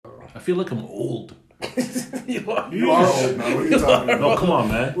I feel like I'm old. You are old now. What are you talking about? No, come on,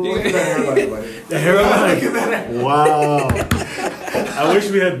 man. Well, look at that hairline, buddy. The hairline. Wow. I wish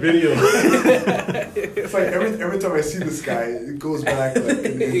we had video. It's like every time I see this guy, it goes back like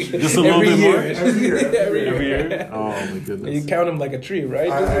an inch. Just a little bit more? Every year. Oh, my goodness. You count him like a tree, right?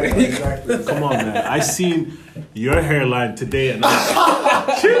 Exactly. Come on, man. I seen your hairline today, and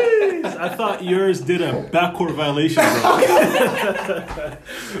jeez, I thought yours did a backcourt violation, bro.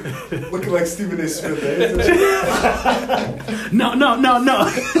 Looking like Stephen A. Smith, eh? No.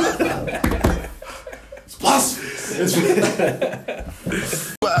 It's blasphemous.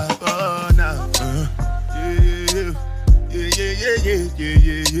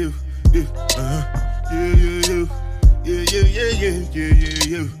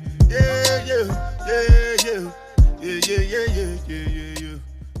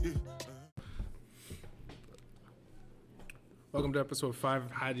 Welcome to episode 5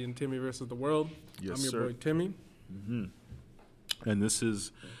 of Haji and Timmy versus the world. Yes, I'm your sir. boy Timmy. And this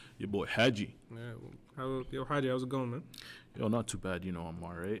is your boy Haji. Yo, Haji, how's it going, man? Yo, not too bad. You know, I'm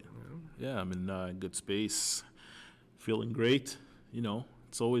all right. Yeah, I'm in good space. Feeling great. You know,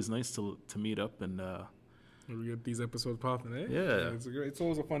 it's always nice to meet up and We get these episodes popping, eh? Yeah. It's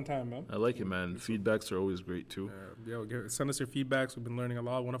always a fun time, man. I like it, man. Feedbacks are always great, too. Send us your feedbacks. We've been learning a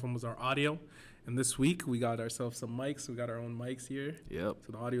lot. One of them was our audio. And this week, we got ourselves some mics. We got our own mics here. Yep.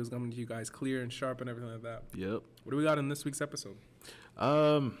 So the audio is coming to you guys clear and sharp and everything like that. Yep. What do we got in this week's episode?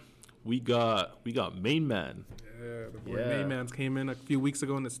 We got Main Man. Yeah, the boy Yeah. Main Man's came in a few weeks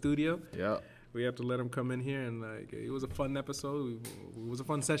ago in the studio. Yeah. We have to let him come in here, and like it was a fun episode. It was a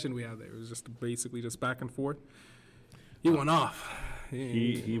fun session we had there. It was just basically just back and forth. He went off.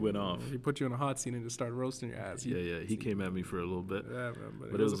 He went off. He put you in a hot seat and just started roasting your ass. He came at me for a little bit. Yeah, man,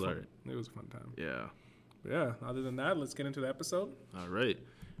 But it was fun, alright. It was a fun time. Yeah. But yeah. Other than that, let's get into the episode. All right.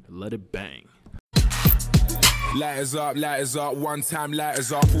 Let it bang. Lighters up, one time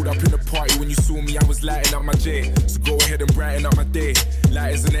lighters up. Pulled up in the party when you saw me, I was lighting up my J. So go ahead and brighten up my day.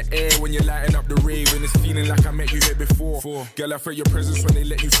 Lighters in the air when you're lighting up the rave. And it's feeling like I met you here before. Girl, I felt your presence when they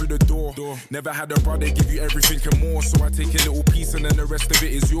let you through the door. Never had a brother give you everything and more. So I take a little piece and then the rest of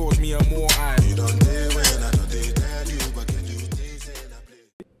it is yours, me and more. You don't dare when I don't tell you, but can you taste it?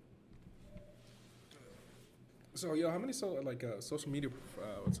 So, how many social media,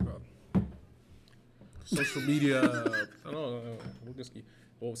 what's it called? Social media, I don't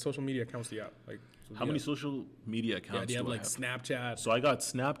know, social media accounts do you have? How many social media accounts do you have? I Like Snapchat? So I got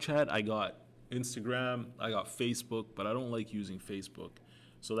Snapchat, I got Instagram, I got Facebook, but I don't like using Facebook.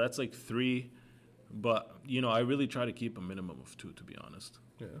 So that's like 3. But, I really try to keep a minimum of 2, to be honest.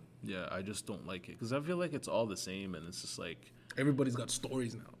 Yeah. Yeah, I just don't like it. Because I feel like it's all the same, and it's just like... Everybody's got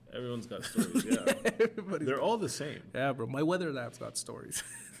stories now. Everyone's got stories, yeah. They're all the same. Yeah, bro. My weather app's got stories.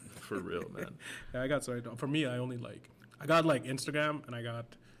 For real, man. Yeah, I got stories. For me, I got Instagram, and I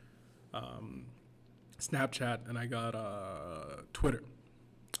got Snapchat, and I got Twitter.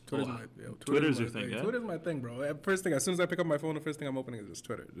 Twitter's your thing, yeah? Twitter's my thing, bro. First thing, as soon as I pick up my phone, the first thing I'm opening is just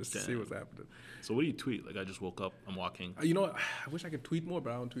Twitter, just to see what's happening. So what do you tweet? Like, I just woke up, I'm walking. You know what? I wish I could tweet more,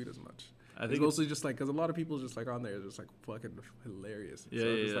 but I don't tweet as much. I think it's mostly just because a lot of people just on there, just fucking hilarious.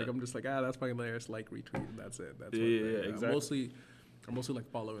 I'm just that's fucking hilarious. Retweet, and that's it. That's exactly. I'm mostly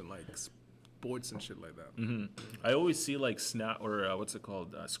following sports and shit like that. Mm-hmm. I always see Snap or what's it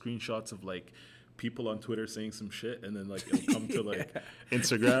called? Screenshots of people on Twitter saying some shit, and then it'll come to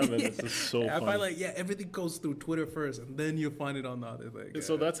Instagram, and it's just so funny. I find everything goes through Twitter first, and then you find it on the other thing.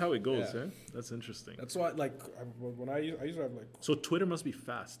 So that's how it goes, eh? That's interesting. That's why when I used to have So Twitter must be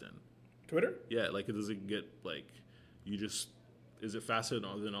fast then. Twitter? Yeah, does it get is it faster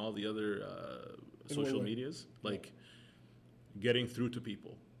than all the other social medias? Getting through to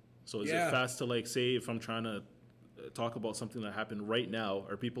people. So is it fast to say if I'm trying to talk about something that happened right now,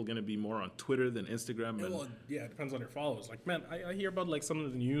 are people going to be more on Twitter than Instagram? It depends on your followers. Man, I hear about some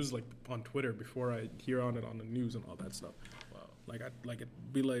of the news on Twitter before I hear on it on the news and all that stuff. Wow. It'd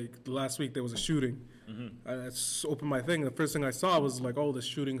be last week there was a shooting. Mm-hmm. I opened my thing. The first thing I saw was the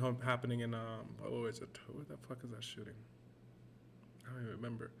shooting happening in where the fuck is that shooting? I don't even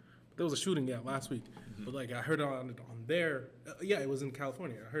remember. But there was a shooting last week. Mm-hmm. But I heard on there. It was in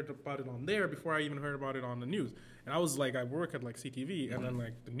California. I heard about it on there before I even heard about it on the news. And I was I work at CTV, and then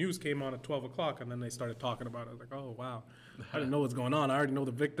the news came on at 12 o'clock, and then they started talking about it. I was oh wow, I didn't know what's going on. I already know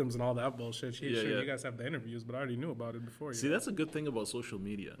the victims and all that bullshit. You guys have the interviews, but I already knew about it before. See, that's a good thing about social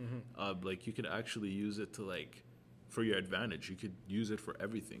media. Mm-hmm. You could actually use it to for your advantage. You could use it for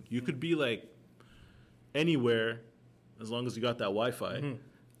everything. You could be anywhere, as long as you got that Wi-Fi.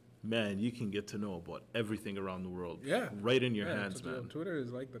 Mm-hmm. man, you can get to know about everything around the world. Yeah, right in your hands, man. Twitter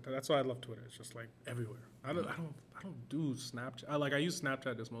is like that's why I love Twitter. It's just like everywhere. I don't do Snapchat. I use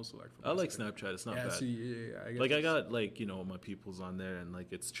Snapchat just mostly like. For I like Snapchat. It's not bad. I got like my peoples on there, and like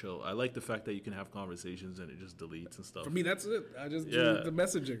it's chill. I like the fact that you can have conversations and it just deletes and stuff. For me, that's it. I just do the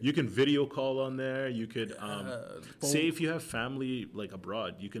messaging. You can video call on there. You could say if you have family like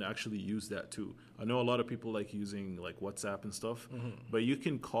abroad, you can actually use that too. I know a lot of people like using like WhatsApp and stuff, but you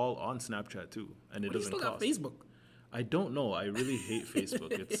can call on Snapchat too, and it doesn't cost. You still got Facebook. I don't know. I really hate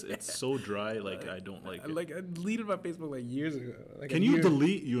Facebook. It's so dry. Like I don't like it. Like I deleted my Facebook like years ago. Like can you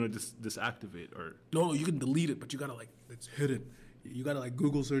delete? You want to disactivate or? No, you can delete it, but you gotta like it's hidden. You gotta like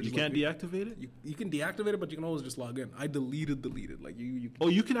Google search. You can't deactivate it. You can deactivate it, but you can always just log in. I deleted. Like you. Oh,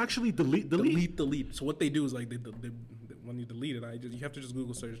 you can actually delete. So what they do is like they when you delete it, you have to just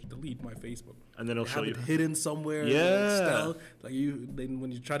Google search delete my Facebook, and then it'll show you hidden somewhere. Yeah. Then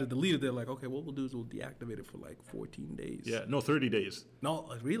when you try to delete it, they're like, okay, what we'll do is we'll deactivate it for like 14 days. Yeah, no, 30 days. No,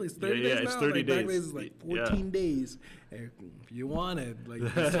 really, it's 30 days now. It's 30 like, days. Back days is like 14 days. And if you want it, like you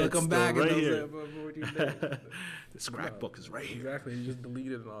still come back right and here. for 14 days. The scrapbook is right here. Exactly, you just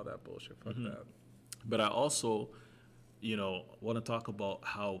delete it and all that bullshit. Fuck that. But I also, want to talk about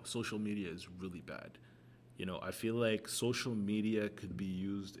how social media is really bad. I feel like social media could be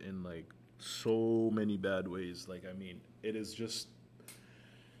used in like so many bad ways. Like, I mean, it is just,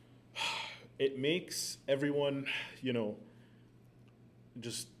 it makes everyone,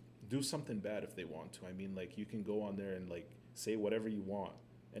 just do something bad if they want to. I mean, like, you can go on there and like say whatever you want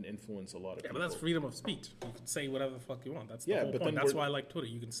and influence a lot of people. But that's freedom of speech. You can say whatever the fuck you want. That's the whole point. That's why I like Twitter.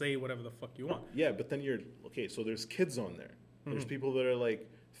 You can say whatever the fuck you want. Yeah, but then so there's kids on there. There's people that are like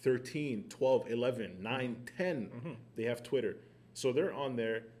 13, 12, 11, 9, 10. They have Twitter. So they're on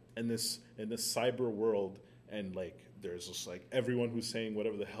there in this cyber world, and like there's just like everyone who's saying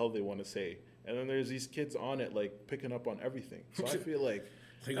whatever the hell they want to say. And then there's these kids on it like picking up on everything. So I feel like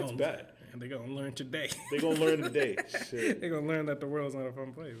that's bad. And they're going to learn today. They're going to learn today. Shit. They're going to learn that the world's not a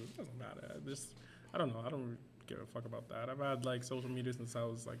fun place. It doesn't matter. I don't know. I don't give a fuck about that. I've had like social media since I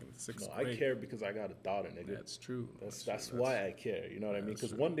was like in 6th grade. I care because I got a daughter, nigga. That's true. That's why I care. You know what I mean?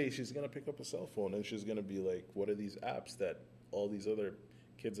 Because one day she's going to pick up a cell phone and she's going to be like, what are these apps that all these other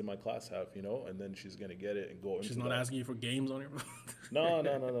kids in my class have, And then she's going to get it and go into She's not asking you for games on your phone?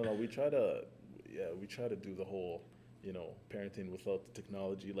 No. We try to do the whole, parenting without the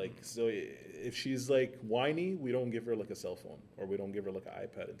technology. Like, so if she's like whiny, we don't give her like a cell phone, or we don't give her like an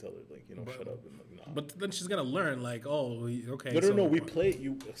iPad and tell her like, shut up. And like, nah. But then she's gonna learn like, oh, okay. No. We play.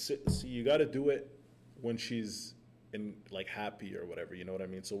 You got to do it when she's in like happy or whatever. You know what I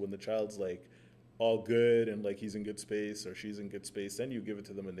mean? So when the child's like all good and like he's in good space or she's in good space, then you give it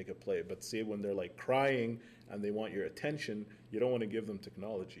to them and they can play. But say when they're like crying and they want your attention, you don't want to give them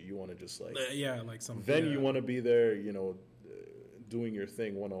technology. You want to just like like something. Then you want to be there, doing your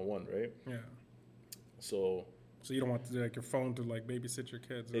thing one-on-one, right? Yeah. So you don't want like your phone to like babysit your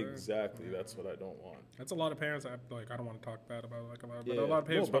kids, right? Exactly. Yeah. That's what I don't want. That's a lot of parents. I don't want to talk bad about it, but a lot of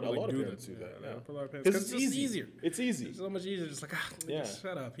parents probably do that. Because it's easier. It's easy. It's so much easier. Just like just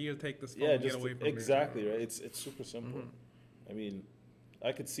shut up. Here, take this phone. Yeah, get away from exactly right. It's super simple. I mean,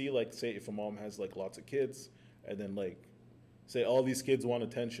 I could see like say if a mom has like lots of kids, and then like say all these kids want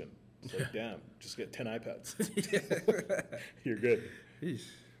attention. It's like damn, just get 10 iPads. You're good.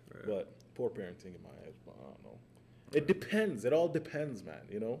 But poor parenting in my eyes. But I don't know. It depends. It all depends, man.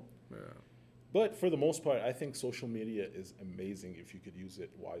 Yeah. But for the most part, I think social media is amazing if you could use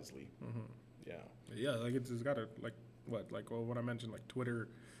it wisely. Yeah. Yeah, like it's got to what I mentioned, like Twitter,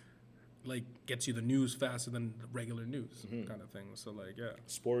 like gets you the news faster than the regular news kind of thing. So like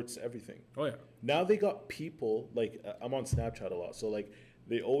sports, everything. Oh yeah. Now they got people like I'm on Snapchat a lot, so like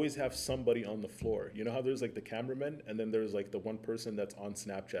they always have somebody on the floor. You know how there's like the cameraman and then there's like the one person that's on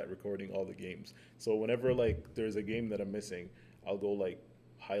Snapchat recording all the games. So whenever like there's a game that I'm missing, I'll go like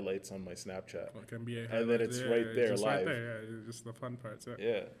highlights on my Snapchat. Like NBA and then it's right there just live. Right there, yeah, just the fun parts.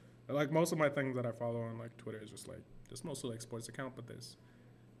 Yeah. Like most of my things that I follow on like Twitter is just mostly like sports account, but there's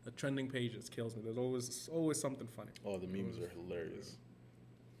the trending pages kills me. There's always something funny. Oh, the memes are hilarious.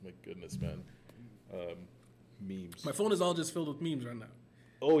 My goodness, man. Memes. My phone is all just filled with memes right now.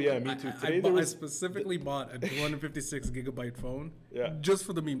 Oh yeah, me too. I specifically bought a 256 gigabyte phone just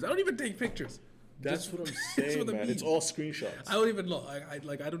for the memes. I don't even take pictures. That's what I'm saying, man. It's all screenshots. I don't even look. I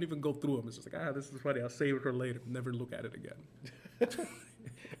don't even go through them. It's just like, this is funny. I'll save it for later. Never look at it again.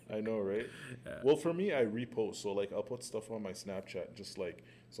 I know, right? Yeah. Well, for me, I repost. So like, I'll put stuff on my Snapchat just like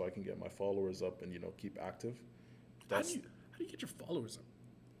so I can get my followers up and keep active. How do you get your followers up?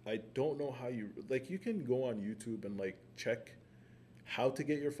 I don't know how you like. You can go on YouTube and like check how to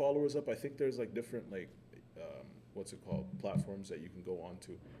get your followers up, I think there's like different like what's it called, platforms that you can go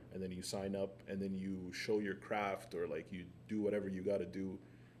onto, and then you sign up, and then you show your craft, or like you do whatever you got to do,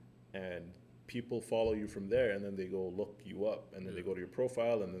 and people follow you from there, and then they go look you up, and then they go to your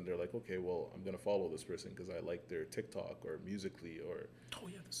profile, and then they're like, okay, well, I'm gonna follow this person because I like their TikTok or Musically or. Oh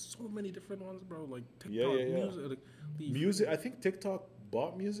yeah, there's so many different ones, bro. Like TikTok, Yeah. music. I think TikTok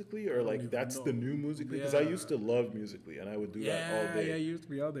bought Musically, or like that's know. the new Musically, because I used to love Musically, and I would do that all day. Yeah, you used to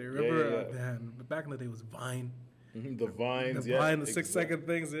be out there. Remember, Yeah. Man, back in the day was Vine. The Vines, The yeah. Vine, the 6-second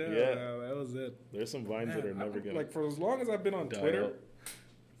things, yeah, that was it. There's some Vines that are never gonna. Like for as long as I've been on die Twitter, out.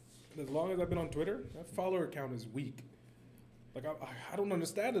 that follower count is weak. Like I don't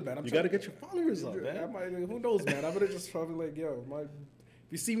understand it, man. You got to get your followers up, man. Who knows, man? I'm gonna just probably like, yo, if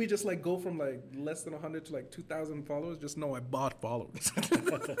you see me just like go from like less than 100 to like 2,000 followers, just know I bought followers.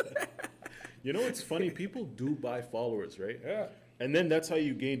 You know, it's funny. People do buy followers, right? Yeah. And then that's how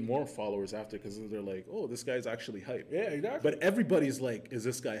you gain more followers after, because they're like, oh, this guy's actually hype. Yeah, exactly. But everybody's like, is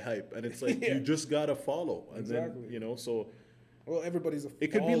this guy hype? And it's like, Yeah. you just got to follow. And Exactly. then, you know, so Well, everybody's a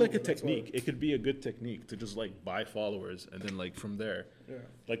it could be like a follower, that's why- technique. It could be a good technique to just like buy followers, and then like from there, Yeah.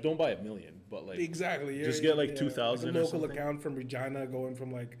 like don't buy 1 million, but like Exactly. Yeah, just get like yeah. 2,000 Like a or local something. account from Regina going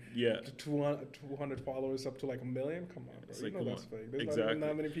from like Yeah. to 200 followers up to like 1 million. Come on, bro. It's You like, know come that's on. fake. There's Exactly. not even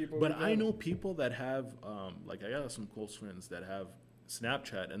that many people. But who I do know that. people that have, like I got some close friends that have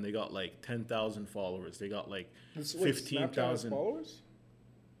Snapchat, and they got like 10,000 followers. They got like Wait, Snapchat has 15,000. followers.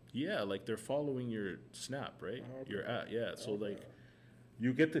 Yeah, like they're following your Snap, right? Oh, okay. Your at, yeah. So like,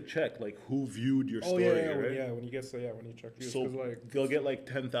 you get to check like who viewed your Oh story, yeah, right? when you get when you check views, So 'cause, like they'll get like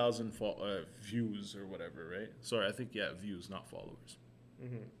 10,000 views or whatever, right? Sorry, I think views, not followers.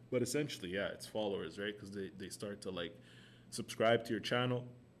 Mm-hmm. But essentially, it's followers, right? Because they start to like subscribe to your channel,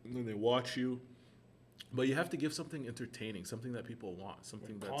 and then they watch you. But you have to give something entertaining, something that people want,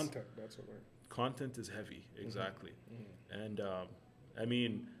 something that's content. That's what we're. content is heavy, exactly. Mm-hmm. And I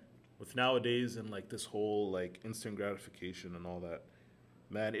mean, with nowadays and like this whole like instant gratification and all that,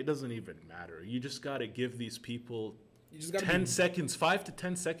 man, it doesn't even matter. You just gotta give these people You just gotta 10 seconds, 5 to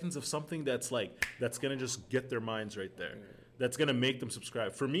 10 seconds of something that's gonna just get their minds right there. That's gonna make them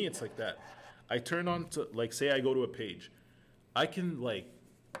subscribe. For me, it's like that. I turn on to, like, say I go to a page, I can like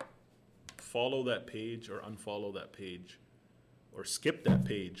follow that page or unfollow that page or skip that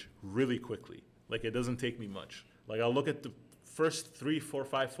page really quickly. Like, it doesn't take me much. Like, I'll look at the first 3, 4,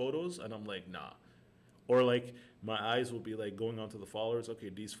 5 photos and I'm like, nah. Or like my eyes will be like going onto the followers. Okay,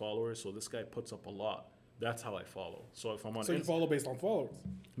 these followers. So this guy puts up a lot. That's how I follow. So if I'm on, So you follow based on followers.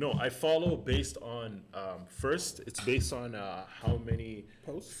 no, I follow based on first. It's based on how many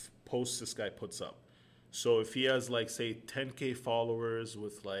posts this guy puts up. So if he has like say 10K followers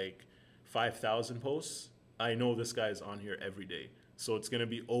with like 5,000 posts, I know this guy's on here every day. So it's gonna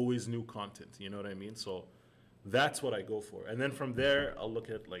be always new content. You know what I mean? So that's what I go for. And then from there, I'll look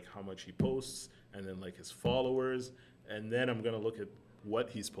at like how much he posts, and then like his followers, and then I'm gonna look at what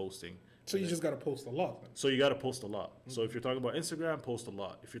he's posting. So you just gotta post a lot. Then. So you got to post a lot. So if you're talking about Instagram, post a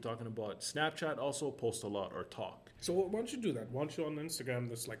lot. If you're talking about Snapchat, also post a lot or talk. So why don't you do that? Why don't you on Instagram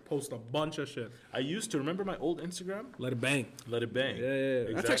just like post a bunch of shit? I used to remember my old Instagram. Let it bang. Let it bang. Yeah.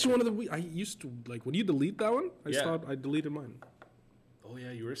 Exactly. That's actually one of the. I used to like when you delete that one. I deleted mine. Oh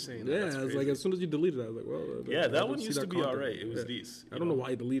yeah, you were saying that. Yeah, That's I was crazy. like, as soon as you deleted it, I was like, well. Yeah, I that don't one see used to be content. alright. It was Yeah. decent. I don't know why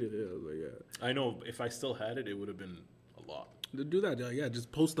I deleted it. I was like, yeah. I know if I still had it, it would have been a lot. Do that, yeah. Just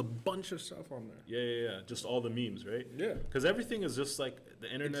post a bunch of stuff on there. Yeah. Just all the memes, right? Yeah. Because everything is just like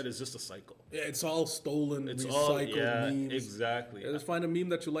the internet is just a cycle. Yeah, it's all stolen, It's recycled all memes. exactly. Yeah, just find a meme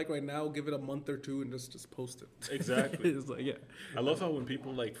that you like right now, give it a month or two, and just post it. Exactly. It's like, yeah. I love how when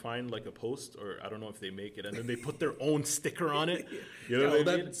people like find like a post, or I don't know if they make it, and then they put their own sticker on it. You know what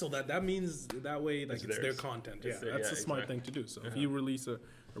I mean? So that means that way like it's their theirs. content. It's Yeah, their- that's yeah, a smart exactly. thing to do. So if you release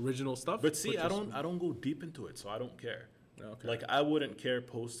original stuff, But see, put I your- don't go deep into it, so I don't care. Okay. Like, I wouldn't care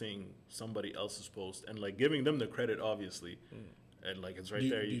posting somebody else's post and like giving them the credit, obviously, and like it's right do,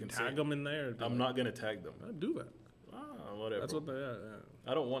 there. do You you can tag say, them in there. I'm not gonna tag them. do that. Whatever. That's what they. Yeah.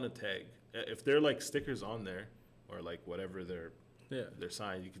 I don't want to tag. If they're like stickers on there, or like whatever their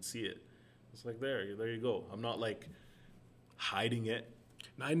sign, you can see it. It's like there you go. I'm not like hiding it.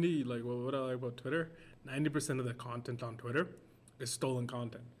 90, like what I like about Twitter, 90% of the content on Twitter is stolen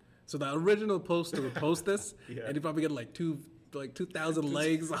content. So the original poster would post this, Yeah. and you probably get like 2,000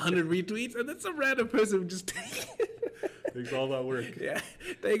 likes, 100 retweets, and then some random person would just take It's all that work.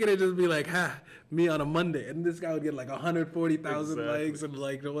 take it and just be like, me on a Monday, and this guy would get like 140,000 Exactly. likes and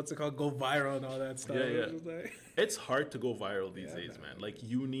like what's it called, go viral and all that stuff. Yeah. It's just like- It's hard to go viral these days, man. Like,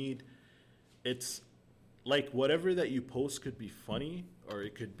 you need, it's like whatever that you post could be funny, or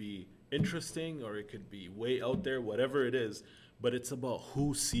it could be interesting, or it could be way out there, whatever it is, but it's about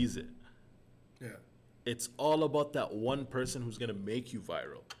who sees it. Yeah. It's all about that one person who's gonna make you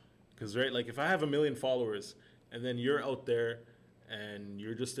viral. Because, right, like if I have 1 million followers and then you're out there and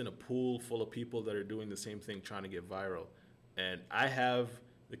you're just in a pool full of people that are doing the same thing, trying to get viral, and I have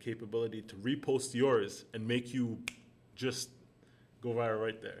the capability to repost yours and make you just go viral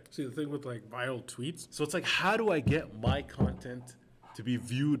right there. See, the thing with like viral tweets. So it's like, how do I get my content to be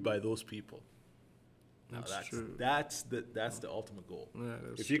viewed by those people? Now That's true. That's the ultimate goal. Yeah,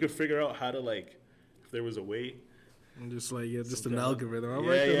 if you could figure out how to, like, if there was a way, I'm just like, yeah, just an kinda- algorithm. I'm Yeah,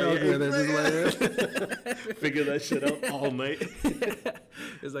 like an yeah, algorithm. yeah. Just like, figure that shit out all night.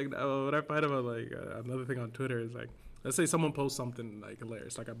 it's like what I find about like another thing on Twitter is like, let's say someone posts something like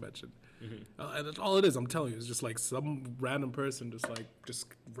hilarious, like I mentioned, and that's all it is. I'm telling you, it's just like some random person just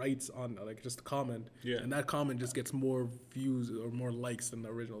writes on like just a comment, Yeah. and that comment just gets more views or more likes than the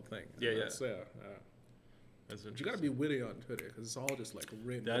original thing. Yeah, yeah. That's, That's But you gotta be witty on Twitter because it's all just like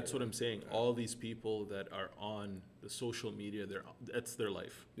written. That's what I'm saying. All these people that are on the social media, that's their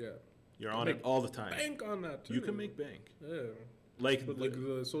life. Yeah, You're on it all the time. bank on that too. You can make bank. Yeah, Like, but like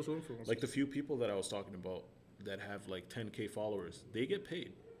the social influencers. like the few people that I was talking about that have like 10K followers, they get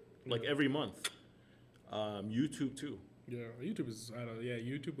paid like every month. YouTube too. Yeah, YouTube is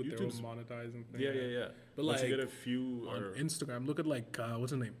YouTube with YouTube's- their own monetizing thing. Yeah. But once like you get a few, on or Instagram, look at like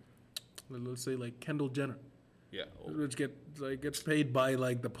what's her name? Let's say like Kendall Jenner, yeah, which gets paid by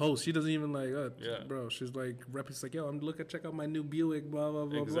like the post. She doesn't even like, Yeah. bro. She's like she's like, yo, check out my new Buick, blah blah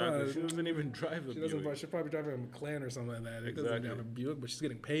blah exactly. blah. She doesn't even drive a She doesn't. Buick. She's probably driving a McLaren or something like that. It doesn't Exactly. have a Buick, but she's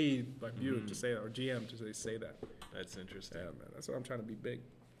getting paid by Buick to say that, or GM to say that. That's interesting. Yeah, man. That's why I'm trying to be big.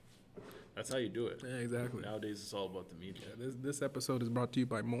 That's how you do it. Yeah, exactly. Nowadays, it's all about the media. This episode is brought to you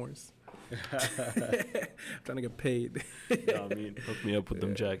by Moore's. Trying to get paid. No, I mean, hook me up with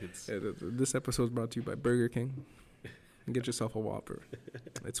them jackets. Yeah, this episode is brought to you by Burger King. Get yourself a Whopper.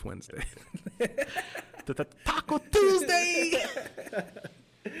 It's Wednesday. Taco Tuesday.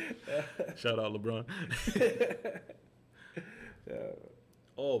 Shout out LeBron.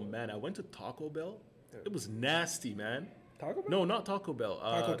 Oh man, I went to Taco Bell. It was nasty, man. Taco Bell? No, not Taco Bell.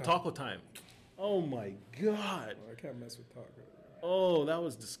 Taco Time. Oh my god. I can't mess with taco. Oh, that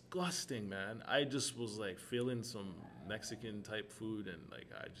was disgusting, man. I just was like feeling some Mexican type food, and like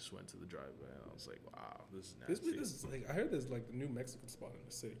I just went to the drive-by and I was like, wow, this is nasty. This is like I heard there's like the new Mexican spot in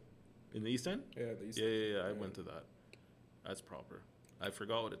the city. In the East End? Yeah, the East Yeah. I went to that. That's proper. I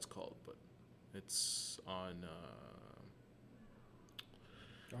forgot what it's called, but it's on.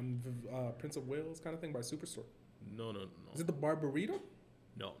 Prince of Wales kind of thing by Superstore. No. Is it the Barbarito?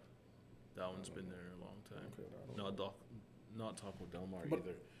 No, that one's been there a long time. Okay, I don't Not Taco Del Mar But-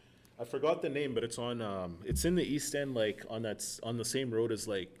 either. I forgot the name, but it's on. It's in the East End, like on the same road as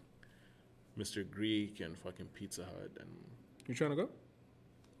like Mr. Greek and fucking Pizza Hut, and You trying to go?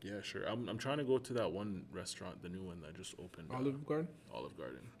 yeah, sure. I'm trying to go to that one restaurant, the new one that just opened. Olive Garden? Olive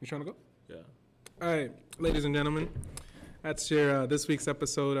Garden. You trying to go? Yeah. All right, ladies and gentlemen, that's your this week's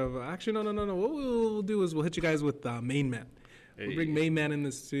episode of. Actually, no. What we'll do is we'll hit you guys with Main Man. We'll bring Main Man in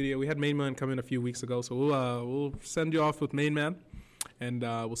the studio. We had Main Man come in a few weeks ago, so we'll send you off with Main Man, and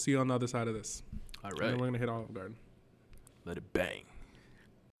we'll see you on the other side of this. All And right. then we're gonna hit Olive Garden. Let it bang.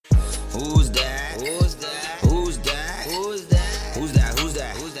 Who's that? Who's that? Who's that? Who's that? Who's that? Who's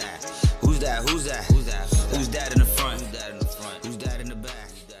that? Who's that? Who's that? Who's that? Who's that? Who's that in the front? Who's that in the front? Who's that in the back?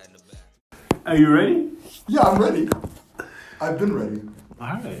 Who's that in the back? Are you ready? Yeah, I'm ready. I've been ready. All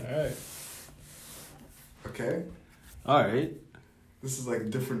right. All right. Okay. All right. This is like a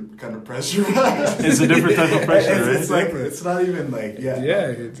different kind of pressure. It's a different type of pressure, It's like it's not even like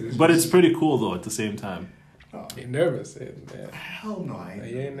But it's pretty cool though at the same time. You're nervous. Yeah. Hell no, I ain't.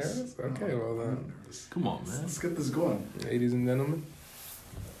 You ain't nervous? Okay, well I'm then, not nervous. Come on, man. Let's get this going. ladies and gentlemen,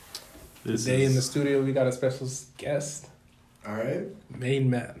 This today in the is- studio we got a special guest, All right. Main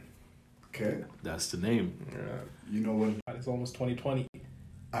Man. Okay. That's the name. You know what? It's almost 2020.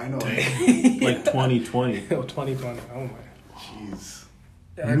 I know. Like 2020. Oh, 2020. Oh my. Jeez.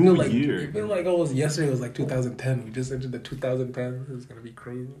 I New feel like year. I feel like almost yesterday was like 2010. We just entered the 2010. It's gonna be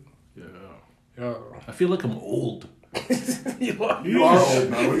crazy. Yeah. Yeah. I feel like I'm old. You are. You are old,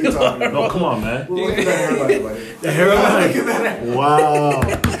 man. What are you talking about? No, come on, man. Well, look at that hairline, buddy. The hairline. Wow.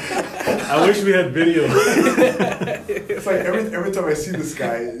 I wish we had video. It's like every time I see this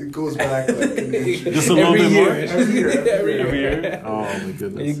guy, it goes back like an inch. Just a little bit more. Every year. Oh my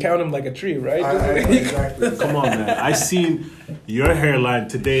goodness. You count him like a tree, right? Exactly. Come on, man. I seen your hairline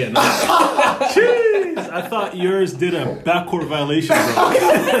today, and jeez, I thought yours did a backcourt violation,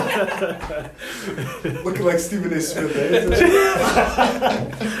 bro. Looking like Stephen A. Smith, eh?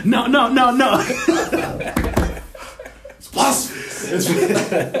 No. It's blasphemous.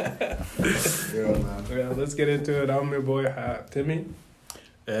 Yeah, man. Yeah, let's get into it. I'm your boy Timmy.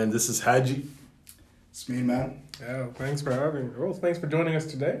 And this is Haji. It's me, man. Yeah, thanks for having me. Well, thanks for joining us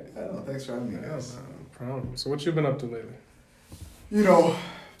today. Thanks for having me, Yeah, guys. no problem. So what you been up to lately? You know,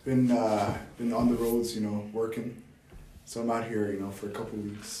 been on the roads, you know, working. So I'm out here, you know, for a couple of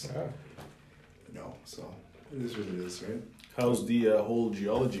weeks. Yeah. You know, so it is what it is, right? How's the whole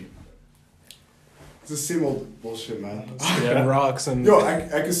geology? It's the same old bullshit, man. And rocks and Yo, I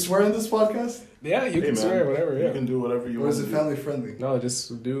can swear on this podcast? yeah, you can man, swear whatever. Yeah. You can do whatever you Or want is to it do. family friendly? No,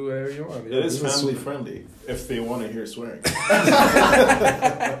 just do whatever you want. It is This family friendly if they want to hear swearing.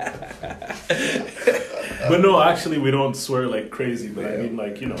 But no, actually, we don't swear like crazy. But I mean,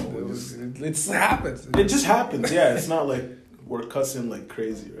 like, you know, It happens. it just happens. Yeah, it's not like we're cussing like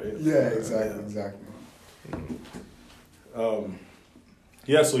crazy, right? Yeah, exactly.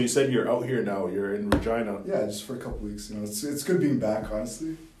 Yeah. So you said you're out here now. You're in Regina. Yeah, just for a couple weeks, you know. It's good being back,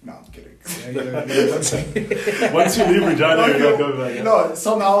 honestly. No, I'm kidding. Once you leave Regina, you're not going back. No,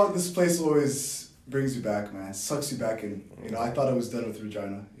 somehow this place always brings you back, man. Sucks you back in. You know, I thought I was done with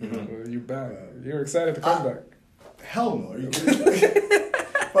Regina. You know? You back? You're excited to come back? Hell no, are you kidding me?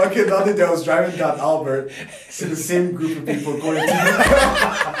 Fucking the other day I was driving down Albert, see the same group of people going to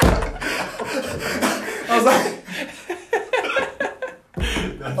I was like,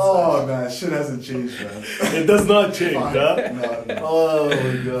 oh man, shit hasn't changed, man. It does not change, Fine. huh? No. Oh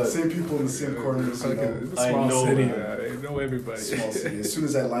my god. Same people in the same corners, you know. It's a I small know, city, man. man. They know everybody. Small city. As soon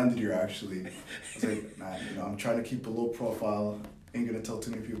as I landed here, actually, I was like, man, you know, I'm trying to keep a low profile. Ain't gonna tell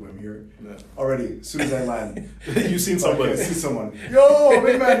too many people I'm here. Yeah. Already, as soon as I land, You seen somebody? I see someone. Yo,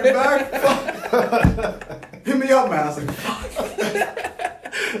 big man, you're back. Hit me up, man. I was like, fuck.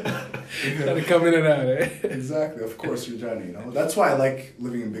 Gotta come in and out, eh? Exactly. Of course, Regina. You know, that's why I like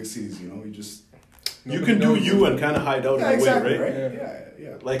living in big cities. You know, you just You can do you and kind of hide out in a exactly way, right?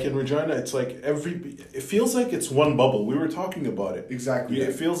 Yeah. Like in Regina, it's like it feels like it's one bubble. We were talking about it. Exactly.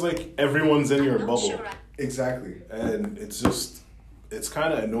 It feels like everyone's in your bubble. Exactly. And it's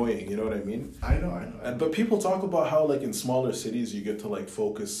kind of annoying, you know what I mean? I know. But people talk about how like in smaller cities you get to like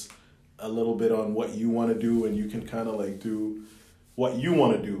focus a little bit on what you want to do and you can kind of like do what you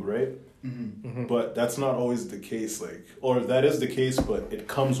want to do, right? Mm-hmm. But that's not always the case, like, or that is the case, but it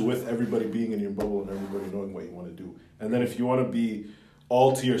comes with everybody being in your bubble and everybody knowing what you want to do. And then if you want to be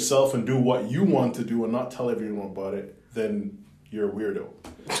all to yourself and do what you want to do and not tell everyone about it, then you're a weirdo.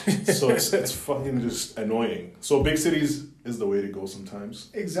 So it's fucking just annoying. So big cities is the way to go sometimes.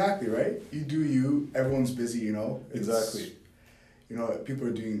 Exactly, right? You do you. Everyone's busy, you know. Exactly. You know, people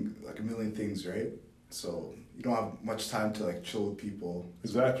are doing like a million things, right? So you don't have much time to like chill with people.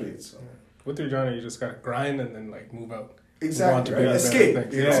 Exactly. So With Regina, you just gotta grind and then like move out. exactly, Move on to right? bigger, Escape. better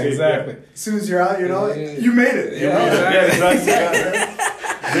things. You Yeah, know? exactly. As soon as you're out, you know, Yeah. you made it. You Yeah, made it. exactly.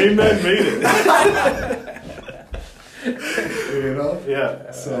 Main man made it. You know.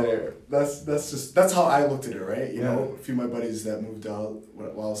 Yeah. So that's how I looked at it, right? You know, a few of my buddies that moved out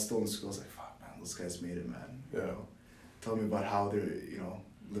while I was still in school, I was like, fuck, man, those guys made it, man. Yeah. You know, tell me about how they're, you know,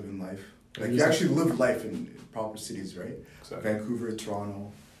 living life. Like you you said- actually live life in proper cities, right? Exactly. Vancouver,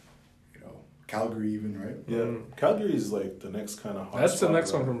 Toronto, you know, Calgary, even, right? Yeah. Calgary is like the next kind of hot That's the spot,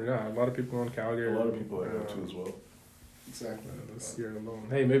 next one right? from Regina. A lot of people on Calgary. A lot of people I know too as well. Exactly. This year alone.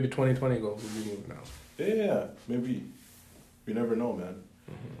 Hey, maybe 2020 goals will be moving out. Yeah, maybe. You never know, man.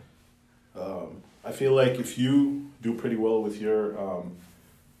 I feel like if you do pretty well with your,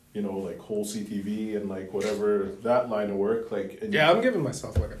 you know, like whole CTV and like whatever that line of work, like Yeah, I'm giving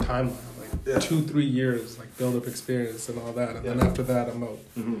myself like a timeline, like 2-3 years, like build up experience and all that, and then after that, I'm out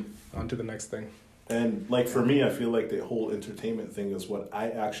on to the next thing. And like for me, I feel like the whole entertainment thing is what I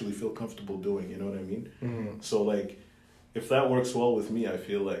actually feel comfortable doing. You know what I mean? So like, if that works well with me, I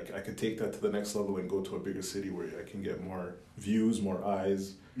feel like I could take that to the next level and go to a bigger city where I can get more views, more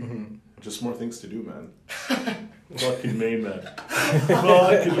eyes, just more things to do, man. Fucking main man.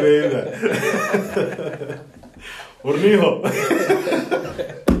 Fucking main man. Hornijo.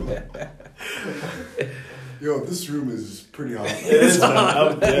 Yo, this room is pretty hot. It is,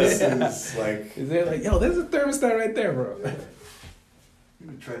 man. This is like. Is there like, yo, there's a thermostat right there, bro? Let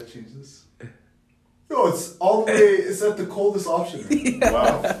me try to change this. Yo, it's all the way. It's at the coldest option.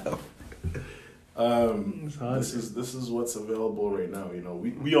 Wow. This is what's available right now. You know,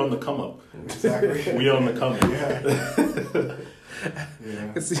 we on the come up. Exactly. We on the come up.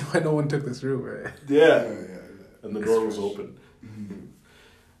 I can see why no one took this route, right? Yeah. And the door was open.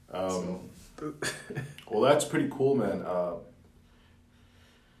 Well, that's pretty cool, man.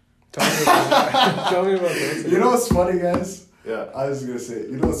 Tell me about this. You know what's funny, guys? Yeah. I was gonna say,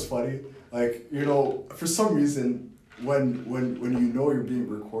 you know what's funny? Like, you know, for some reason, when you know you're being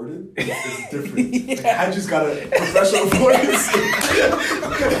recorded, it's different. Like, I just got a professional voice.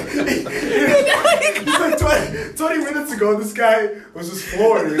 He's like 20 minutes ago, this guy was just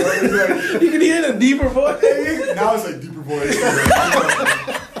floored, you know? He's like, You can hear the deeper voice. now it's like deeper voice.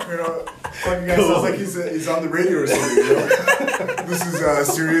 You know, fucking guy sounds like he's on the radio or something, you know? This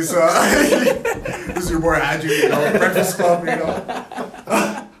is serious. This is your boy Haji, you know, Breakfast Club, you know?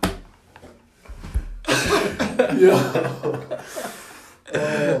 Yeah.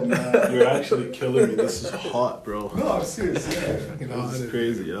 Oh, man. You're actually killing me. This is hot, bro. No, I'm serious, yeah. This is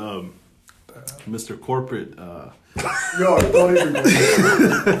crazy. Mr. Corporate. Yo, don't even go.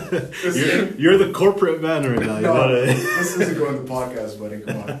 You're the corporate man right now. You know what I mean? This isn't going to the podcast, buddy.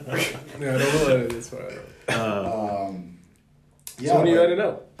 Come on. Yeah, I don't know what it is. Yeah, So when are you heading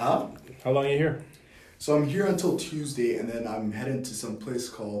out? Huh? How long are you here? So I'm here until Tuesday, and then I'm heading to some place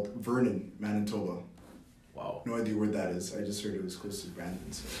called Vernon, Manitoba. Wow. No idea where that is. I just heard it was close to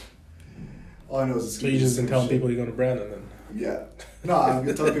Brandon. So all I know is it's. So you just been telling people you're going to Brandon then? Yeah. No, I'm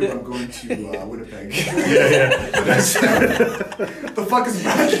gonna tell people I'm going to Winnipeg. Yeah. The fuck is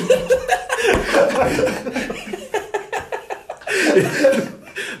Brandon?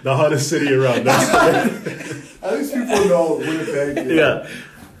 The hottest city around. At least people know Winnipeg. Yeah.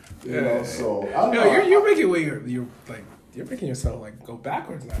 You know, so I don't Yo, know. you're making you're making yourself like go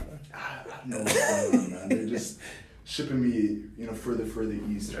backwards now. No, what's going on, man? They're just shipping me, you know, further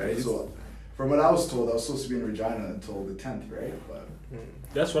east. Right? So, from what I was told, I was supposed to be in Regina until the 10th, right? But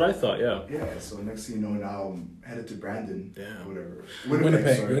That's what I thought. Yeah. yeah, so next thing you know, now I'm headed to Brandon. Damn. Whatever.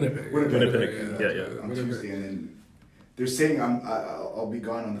 Winnipeg. Winnipeg. Yeah. On Tuesday, and then they're saying I'll be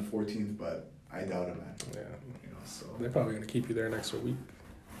gone on the 14th, but I doubt it, man. Yeah. You know, so They're probably going to keep you there an extra week.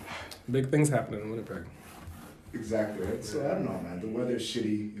 Big things happening in Winnipeg. exactly, right? So I don't know, man. The weather's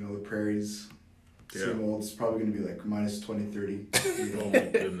shitty. You know, the prairies. Same old. It's probably gonna be like minus 20, 30. Oh my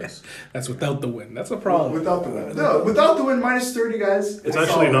goodness. That's without the wind. That's a problem. Without the wind. No, without the wind, minus 30, guys. It's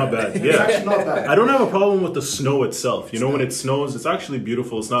actually not bad. It's Yeah. actually not bad. I don't have a problem with the snow itself. You know, when it snows, it's actually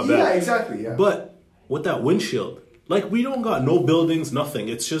beautiful. It's not bad. Yeah, exactly. Yeah. But with that windshield, like we don't got no buildings, nothing.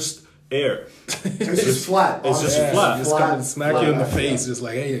 It's just air. It's just flat. It's just honestly. flat. Just come and smack you in the flat, face, just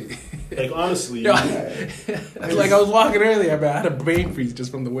like, hey. Like honestly, Yo, Yeah. like I was walking earlier, man. I had a brain freeze just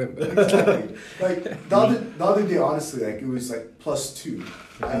from the wind. Exactly. Like the other day, honestly, like it was like +2.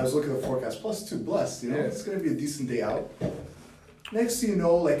 I was looking at the forecast, +2, blessed. You know, Yeah. it's gonna be a decent day out. Next thing you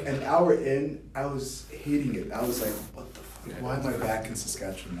know, like an hour in, I was hating it. I was like, what the fuck? Why am I back in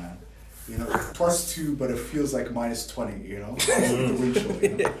Saskatchewan, man? You know, +2, but it feels like minus 20. You know, the wind chill.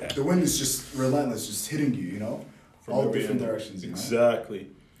 You know? The wind is just relentless, just hitting you. You know, From all every different angle. directions. You know? Exactly.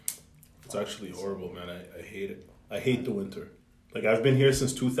 It's actually horrible, man. I hate it. I hate the winter. Like I've been here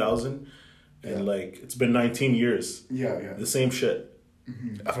since 2000, and like it's been 19 years. Yeah. The same shit.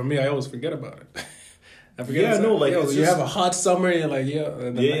 For me, I always forget about it. I forget. Yeah, it's no, like, yo, it's you just- have a hot summer, and you're like, yeah,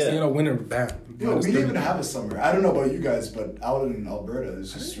 and the next thing you know, winter, bam. Yo, we didn't even have a summer. I don't know about you guys, but out in Alberta,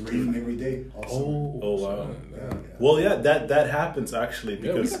 it's just raining every day. All summer. Oh wow. Yeah. Well, yeah, that happens actually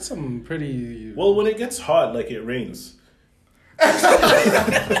Yeah, we because got some pretty. well, when it gets hot, like it rains.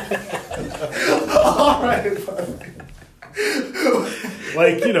 All right.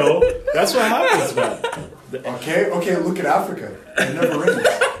 Like you know, that's what happens, man. Okay. Look at Africa. It never rains.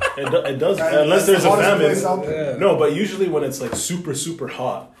 It does That's unless there's the a hottest place famine. out there. No, but usually when it's like super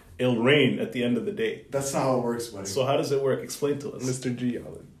hot, it'll rain at the end of the day. That's not how it works, buddy. So how does it work? Explain to us, Mr. G.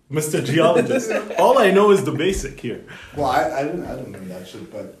 Mr. Geologist. All I know is the basic here. Well, I didn't know that shit,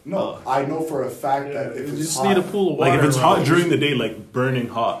 but no, I know for a fact that if You it's just hot, need a pool of water. Like if it's around. hot during the day, like burning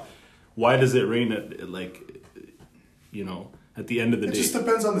hot, why does it rain at like, you know, at the end of the it day? just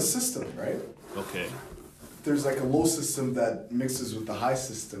depends on the system, right? Okay. There's like a low system that mixes with the high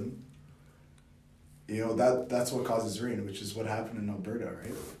system. You know, that's what causes rain, which is what happened in Alberta,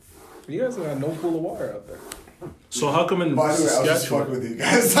 right? You guys got no pool of water out there. So how come in By the way, I was just Saskatchewan? fucking with you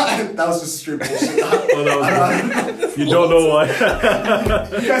guys. That was just straight bullshit. Oh, that was you don't know why.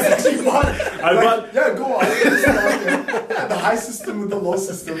 You guys actually bought it. I bought- Yeah, go on. Yeah, the high system with the low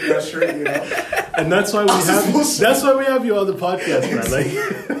system pressure, you know. And that's why we have bullshit. you on the podcast, man.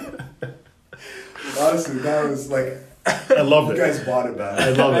 Like Honestly, that was like I love You it. guys bought it, man. I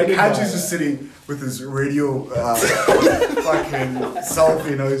love it. Like Haji's just sitting with his radio fucking self,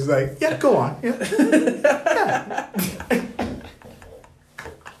 you know, he's like, yeah, go on. Yeah.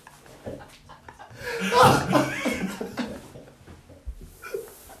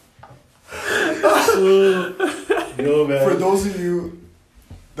 Yo, man. For those of you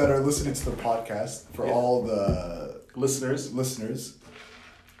that are listening to the podcast, for all the listeners,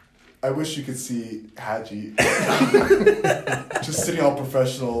 I wish you could see Haji just sitting all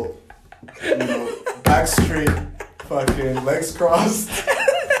professional, you know, back straight, fucking legs crossed.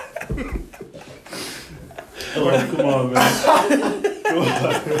 Oh, come on, man. Come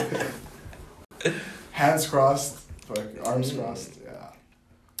on. Hands crossed, fucking arms crossed, yeah.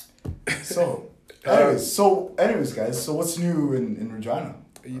 Anyways, guys, so what's new in Regina?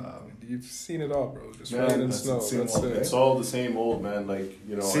 You've seen it all, bro. Just Man, rain and that's snow. the same That's old it. It's all the same old, man. Like,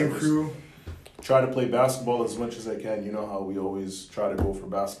 you know, Same I just crew. try to play basketball as much as I can. You know how we always try to go for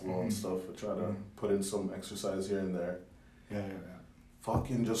basketball and stuff. I try to put in some exercise here and there. Yeah.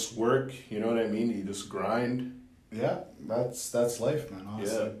 Fucking just work, you know what I mean? You just grind. Yeah, that's life, man,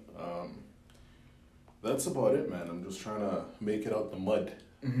 honestly. Yeah. That's about it, man. I'm just trying to make it out the mud.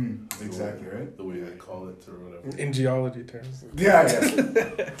 Mm-hmm. Exactly, right? The way they call it or whatever. In geology terms. Yeah.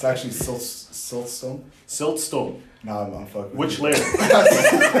 It's actually siltstone. Siltstone. Nah, I'm fucking. Which layer?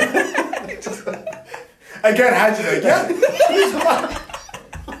 Again, Haji, like, yeah.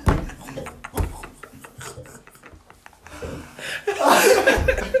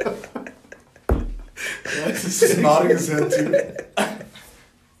 Just nodding his head too.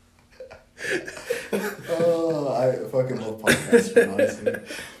 Oh, I fucking love podcasts, man, honestly.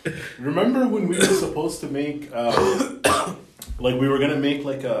 Remember when we were supposed to make, like we were gonna make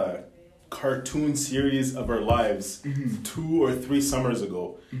like a cartoon series of our lives 2 or 3 summers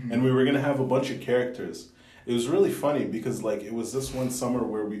ago, and we were gonna have a bunch of characters. It was really funny because like it was this one summer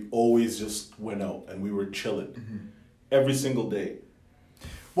where we always just went out and we were chilling every single day.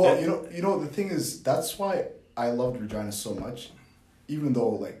 Well, you know, the thing is, that's why I loved Regina so much, even though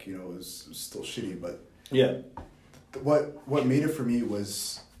like it was still shitty. But Yeah. what made it for me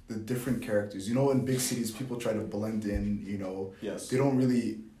was the different characters. You know, in big cities, people try to blend in. You know, Yes. they don't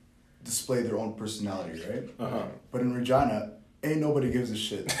really display their own personality, right? Uh-huh. But in Regina, ain't nobody gives a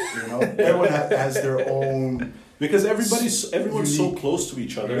shit. You know, everyone has their own. Because everyone's so close to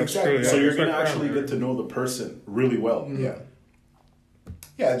each other. That's true, So yeah. you're It's gonna like actually family. get to know the person really well. Yeah.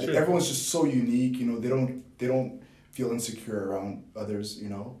 Yeah, Sure. everyone's just so unique. You know, they don't feel insecure around others. You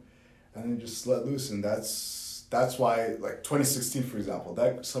know, and they just let loose, and that's why, like 2016, for example,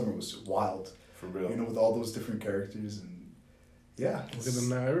 that summer was wild. For real. You know, with all those different characters, and yeah. Look at them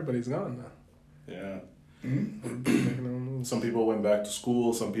now. Everybody's gone now. Yeah. Mhm. Making their own moves. Some people went back to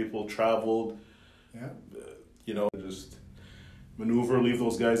school. Some people traveled. Yeah. You know, just maneuver, leave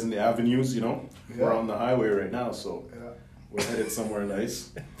those guys in the avenues. You know, Yeah. we're on the highway right now, so Yeah. we're headed somewhere nice.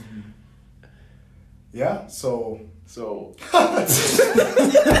 Yeah. So, So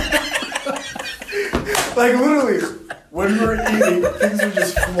like literally, when we were eating, things were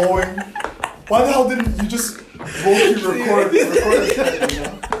just flowing. Why the hell didn't you just low-key record it, you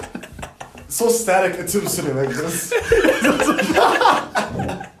know? So static, it's him sitting like this.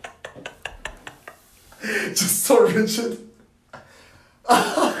 Just so rigid.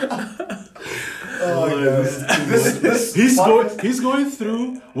 Oh my god. This he's going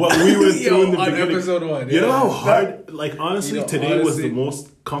through what we went through in the on beginning. episode 1. You know how hard, like honestly, You know, today was honestly- the most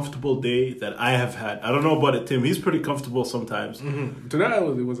comfortable day that I have had. I don't know about it, Tim. He's pretty comfortable sometimes. Today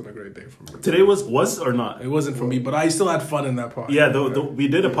it wasn't a great day for me. Today was or not? It wasn't for me, but I still had fun in that part. Yeah, we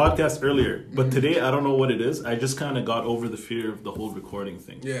did a podcast earlier, but today I don't know what it is. I just kind of got over the fear of the whole recording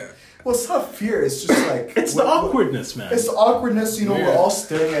thing. Yeah. Well, it's not fear. It's just like It's the awkwardness, man. It's the awkwardness. You know, Yeah. we're all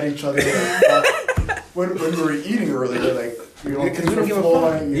staring at each other. When we were eating earlier, like Because things we were don't give a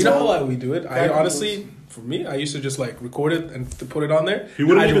flowing. fuck. You know how we do it? I Back honestly, for me, I used to just like record it and to put it on there. He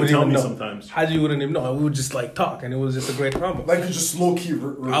wouldn't Haji even tell me know. sometimes. Haji wouldn't even know. We would just like talk, and it was just a great combo. like you just low key.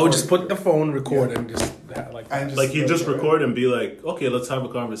 I would just put the phone, record, and just like. and just, Like he'd just record and be like, "Okay, let's have a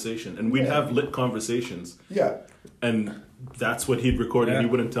conversation," and we'd Yeah. have lit conversations, Yeah. and that's what he'd record, and Yeah. he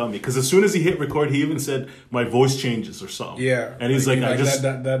wouldn't tell me because as soon as he hit record, he even said my voice changes or something. Yeah, and he's like, I just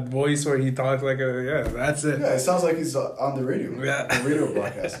that voice where he talks like that's it. Yeah, it sounds like he's on the radio. Yeah. The radio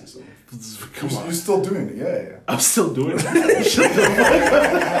broadcasting. So. come on. You're still doing it. Yeah. I'm still doing it. Shut the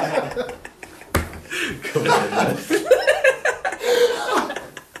fuck up. Come on, man.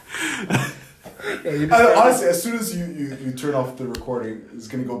 Yeah, you just- Honestly, as soon as you turn off the recording, it's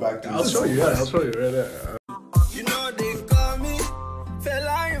gonna go back to. I'll show you. Yeah, I'll show you right there. You know they call me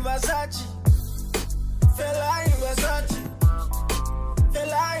Fela in Versace. Fela in Versace.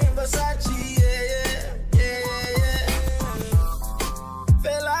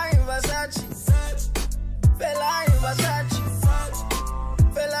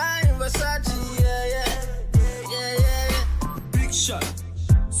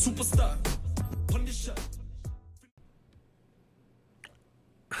 Superstar. Punisher.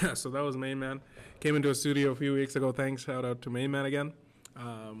 So that was Main Man. Came into a studio a few weeks ago. Thanks. Shout out to Main Man again.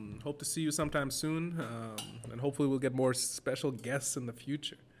 Hope to see you sometime soon. And hopefully we'll get more special guests in the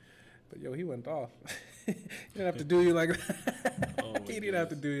future. But yo, he went off. He didn't have to do you like that. He didn't have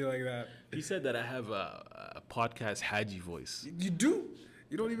to do you like that. He said that I have a podcast Haji voice. You do.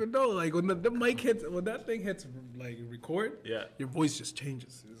 You don't even know. Like when the mic hits, when that thing hits like record, Yeah. your voice just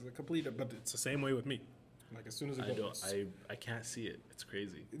changes. It's a complete. But it's the same way with me. Like as soon as it goes, I can't see it. It's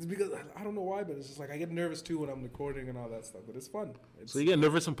crazy. it's because I don't know why, but it's just like I get nervous too when I'm recording and all that stuff. But it's fun. So you get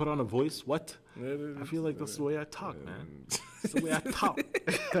nervous and put on a voice? What? It I feel like that's the way I talk, man. That's the way I talk.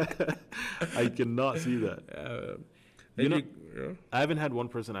 I cannot see that. You know, I haven't had one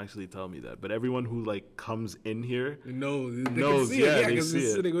person actually tell me that, but everyone who like comes in here knows. knows. They Yeah, they because see they're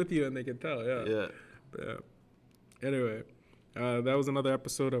it. sitting with you and they can tell. Yeah. Anyway, that was another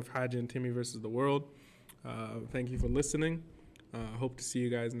episode of Haji and Timmy versus the world. Thank you for listening. Hope to see you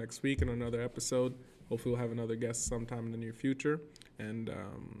guys next week in another episode. Hopefully we'll have another guest sometime in the near future. And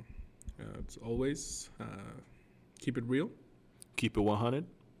as always, keep it real. Keep it 100.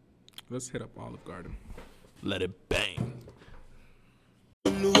 Let's hit up Olive Garden. Let it bang.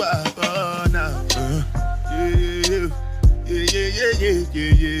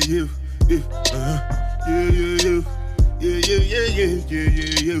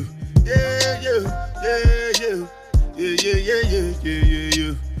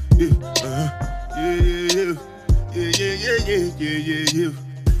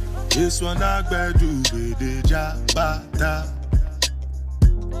 This one I better do with the jabata.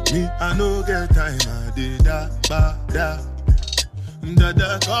 Me, I no get time, I did that, da.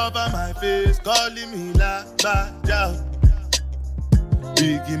 Dada cover my face, calling me la ba da.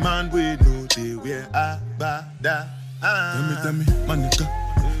 Biggie man, we know they wear a ba da. Tell me, my nigga,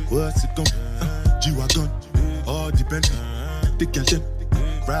 what's it gon' G-Wagon, all depend. Take your shit,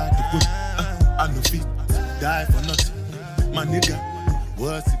 ride the whip. I no fit, die for nothing. My nigga,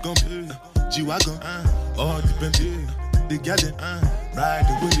 what's it gon' be? G-Wagon, all depend. They get it, ride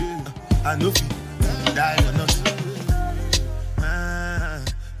the whip. I no fit, die for nothing.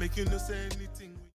 Make you no say anything.